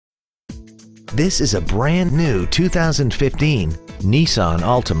This is a brand new 2015 Nissan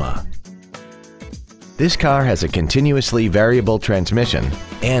Altima. This car has a continuously variable transmission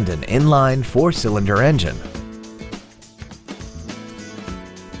and an inline 4-cylinder engine.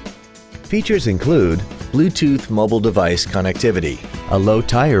 Features include Bluetooth mobile device connectivity, a low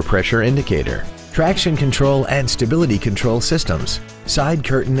tire pressure indicator, traction control and stability control systems, side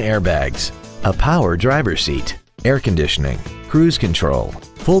curtain airbags, a power driver's seat, air conditioning, cruise control,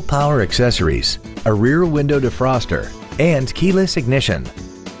 full power accessories, a rear window defroster, and keyless ignition.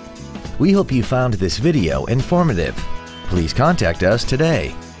 We hope you found this video informative. Please contact us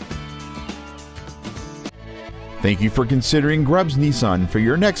today. Thank you for considering Grubbs Nissan for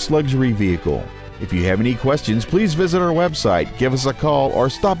your next luxury vehicle. If you have any questions, please visit our website, give us a call, or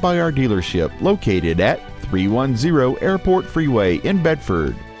stop by our dealership located at 310 Airport Freeway in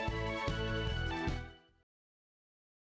Bedford.